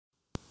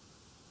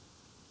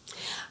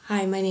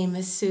Hi, my name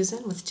is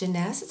Susan with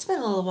Jeunesse. It's been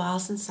a little while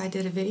since I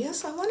did a video,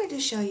 so I wanted to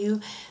show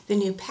you the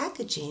new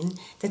packaging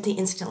that the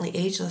Instantly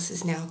Ageless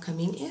is now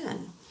coming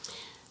in.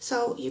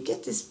 So you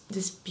get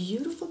this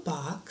beautiful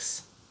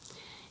box,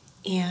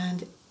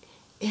 and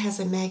it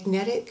has a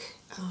magnetic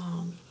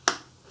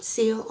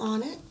seal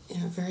on it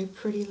and a very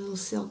pretty little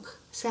silk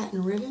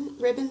satin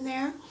ribbon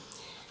there.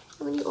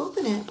 And when you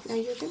open it, now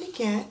you're going to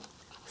get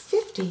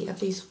 50 of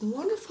these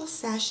wonderful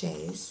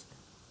sachets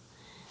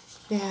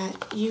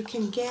that you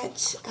can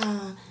get,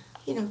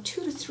 2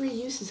 to 3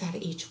 uses out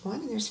of each one,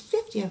 and there's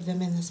 50 of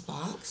them in this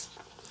box.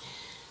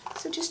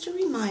 So just a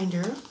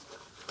reminder,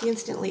 the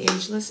Instantly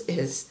Ageless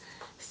is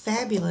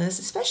fabulous,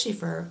 especially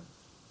for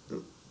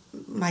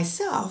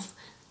myself.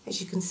 As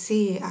you can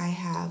see, I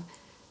have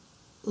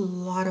a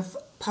lot of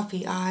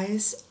puffy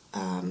eyes.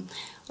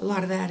 A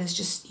lot of that is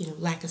just,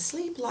 lack of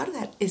sleep. A lot of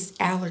that is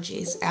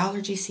allergies.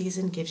 Allergy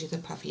season gives you the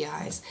puffy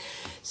eyes.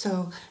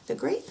 So the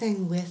great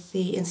thing with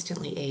the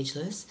Instantly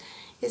Ageless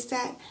is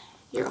that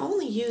you're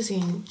only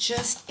using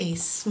just a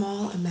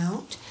small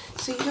amount,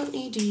 so you don't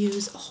need to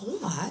use a whole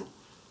lot.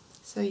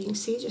 So you can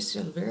see just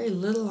a very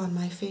little on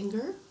my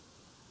finger.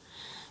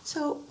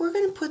 So we're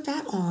going to put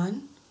that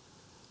on.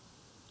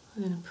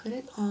 We're going to put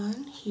it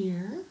on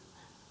here.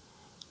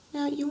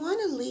 Now you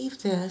want to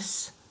leave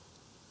this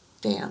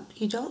damp.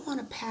 You don't want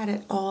to pat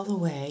it all the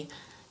way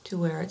to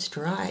where it's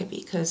dry,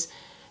 because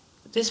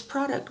this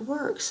product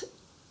works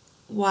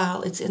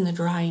while it's in the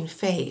drying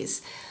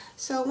phase.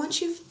 So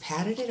once you've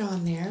patted it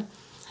on there,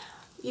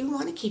 you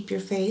want to keep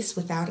your face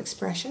without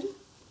expression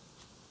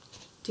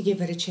to give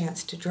it a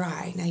chance to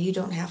dry. Now you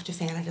don't have to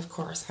fan it, of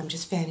course. I'm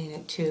just fanning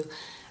it to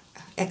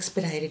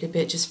expedite it a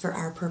bit just for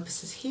our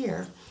purposes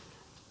here.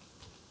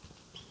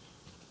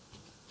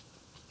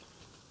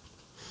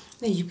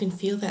 Now you can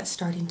feel that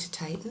starting to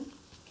tighten.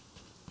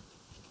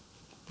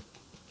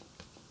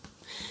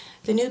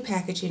 The new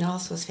packaging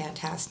also is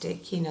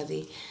fantastic.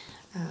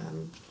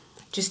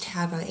 Just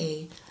have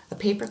a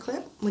paper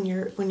clip when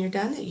you're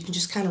done that you can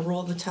just kind of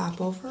roll the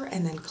top over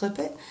and then clip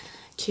it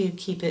to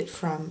keep it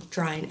from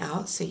drying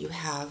out, so you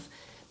have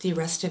the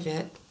rest of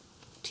it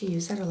to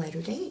use at a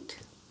later date.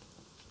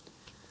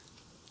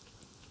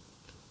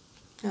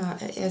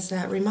 As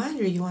a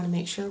reminder, you want to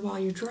make sure while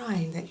you're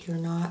drying that you're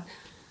not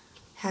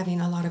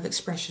having a lot of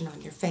expression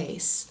on your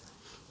face.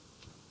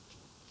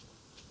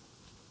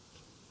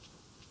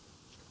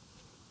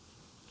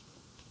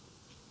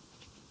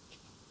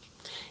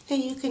 Now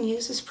you can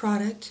use this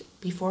product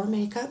before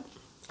makeup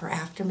or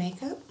after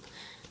makeup.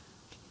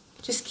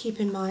 Just keep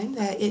in mind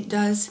that it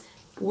does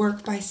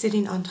work by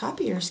sitting on top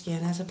of your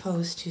skin as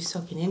opposed to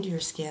soaking into your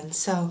skin.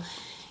 So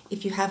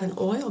if you have an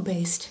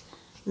oil-based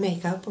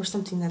makeup or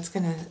something that's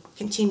going to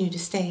continue to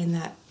stay in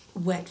that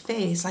wet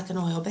phase like an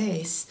oil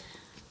base,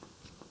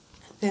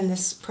 then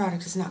this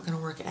product is not going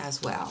to work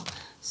as well.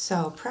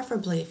 So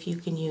preferably if you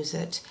can use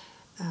it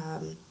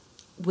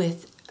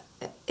with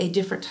a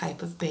different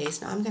type of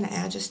base. Now I'm going to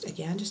add just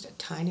a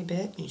tiny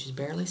bit. You just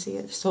barely see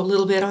it. So a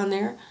little bit on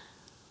there.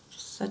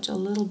 Just such a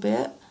little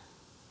bit.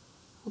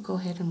 We'll go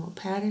ahead and we'll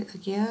pat it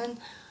again.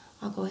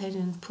 I'll go ahead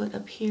and put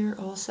up here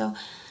also.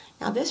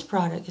 Now this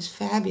product is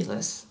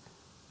fabulous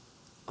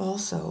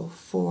also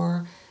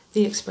for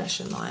the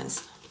expression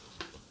lines.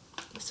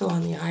 So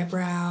on the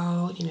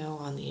eyebrow,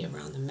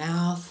 around the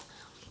mouth,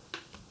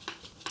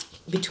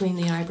 between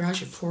the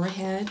eyebrows, your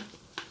forehead.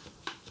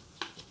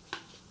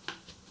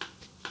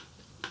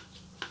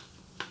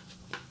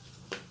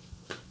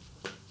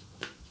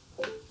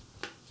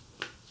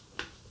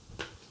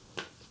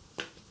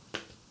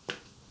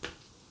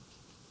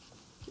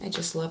 I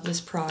just love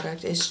this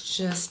product. It's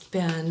just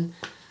been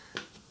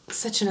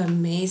such an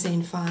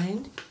amazing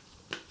find.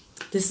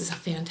 This is a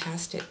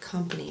fantastic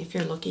company if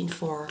you're looking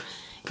for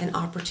an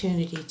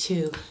opportunity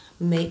to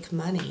make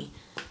money,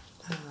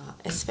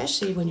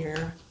 especially when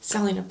you're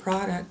selling a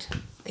product,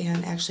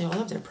 and actually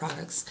all of their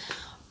products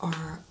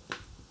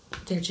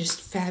they're just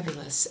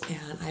fabulous,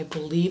 and I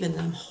believe in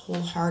them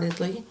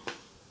wholeheartedly.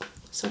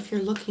 So if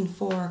you're looking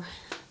for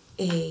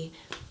a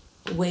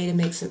way to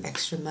make some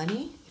extra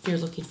money, if you're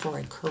looking for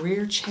a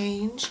career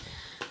change,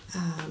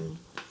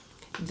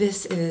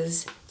 this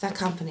is the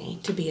company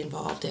to be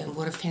involved in.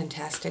 What a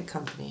fantastic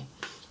company.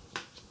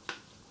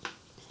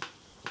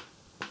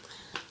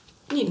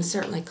 You can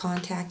certainly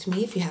contact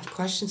me if you have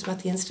questions about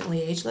the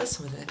Instantly Ageless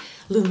or the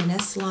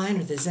Luminous line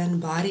or the Zen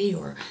Body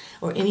or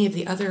any of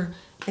the other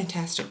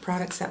fantastic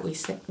products that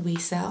we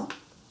sell.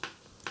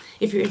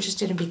 If you're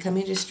interested in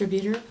becoming a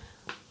distributor,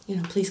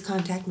 please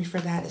contact me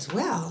for that as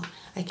well.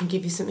 I can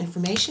give you some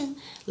information,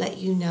 let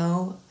you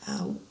know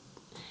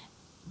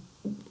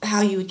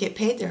how you would get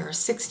paid. There are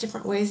 6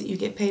 different ways that you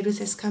get paid with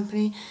this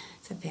company.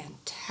 It's a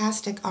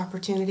fantastic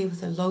opportunity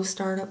with a low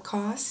startup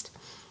cost.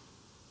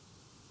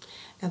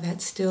 Now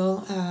that's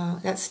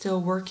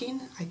still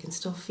working. I can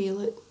still feel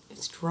it.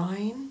 It's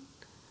drying.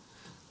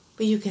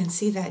 But you can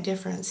see that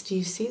difference. Do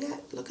you see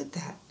that? Look at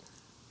that.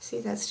 See,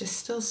 that's just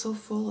still so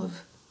full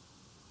of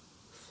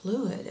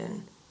fluid,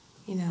 and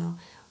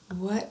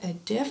what a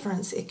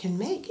difference it can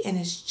make, and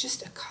it's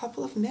just a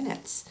couple of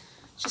minutes.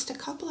 just a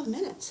couple of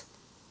minutes.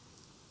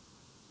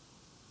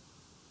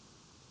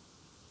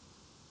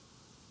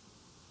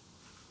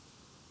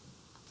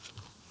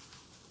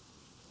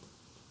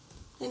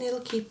 And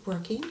it'll keep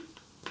working.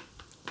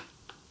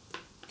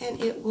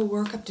 And it will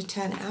work up to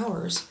 10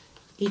 hours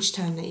each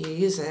time that you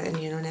use it. And,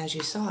 and as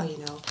you saw,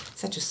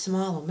 such a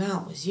small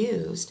amount was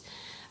used.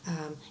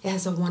 It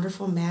has a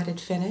wonderful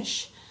matted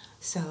finish,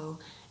 so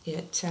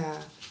it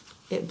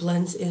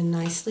blends in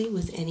nicely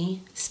with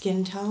any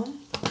skin tone.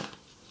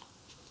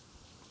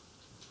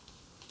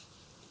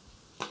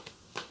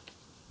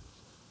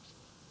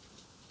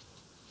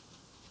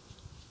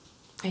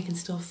 I can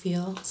still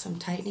feel some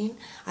tightening.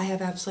 I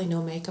have absolutely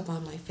no makeup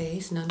on my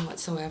face, none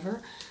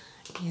whatsoever.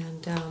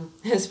 And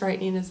as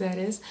frightening as that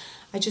is,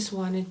 I just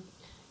wanted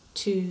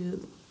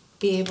to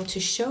be able to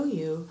show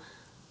you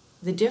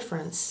the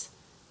difference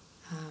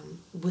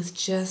with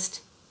just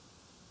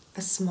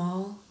a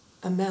small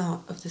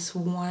amount of this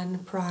one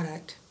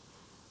product.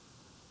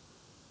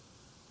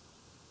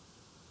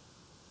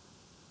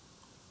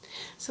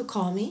 So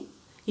call me.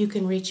 You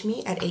can reach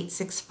me at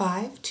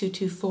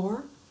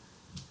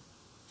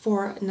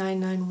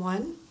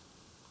 865-224-4991.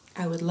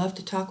 I would love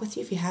to talk with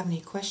you. If you have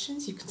any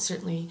questions, you can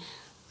certainly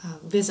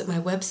visit my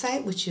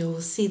website, which you'll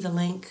see the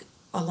link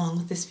along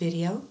with this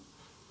video.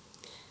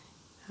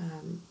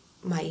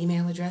 My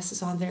email address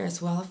is on there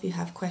as well. If you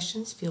have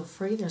questions, feel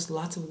free. There's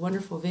lots of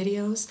wonderful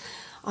videos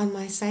on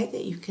my site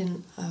that you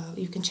can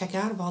check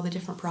out of all the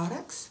different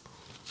products.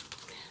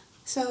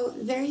 So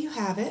there you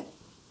have it.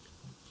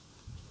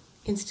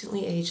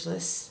 Instantly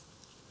ageless.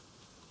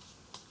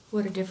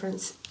 What a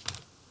difference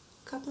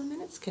a couple of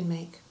minutes can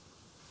make.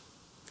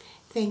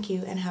 Thank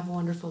you and have a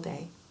wonderful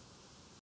day.